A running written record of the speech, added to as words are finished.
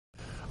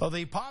Well,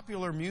 the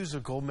popular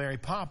musical Mary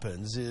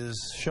Poppins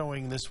is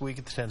showing this week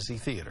at the Tennessee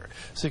Theater.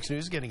 6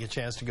 News is getting a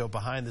chance to go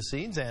behind the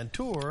scenes and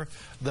tour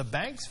the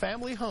Banks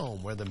family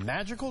home where the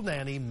magical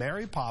nanny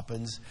Mary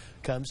Poppins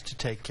comes to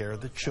take care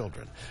of the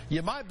children.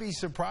 You might be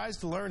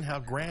surprised to learn how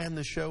grand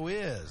the show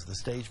is. The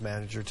stage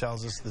manager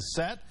tells us the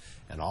set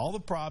and all the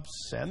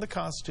props and the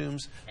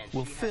costumes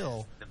will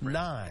fill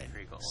 9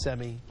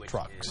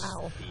 semi-trucks.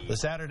 Wow. The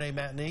Saturday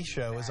matinee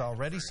show is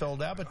already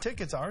sold out, but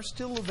tickets are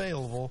still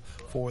available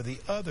for the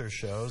other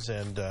shows,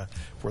 and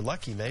if we're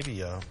lucky,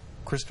 maybe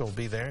Crystal will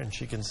be there and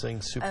she can sing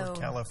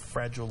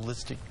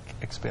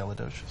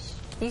Supercalifragilisticexpialidocious.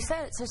 You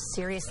said it so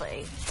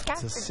seriously.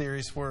 It's a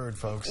serious word,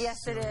 folks. Yes,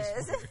 it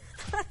is.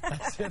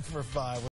 That's it for 5.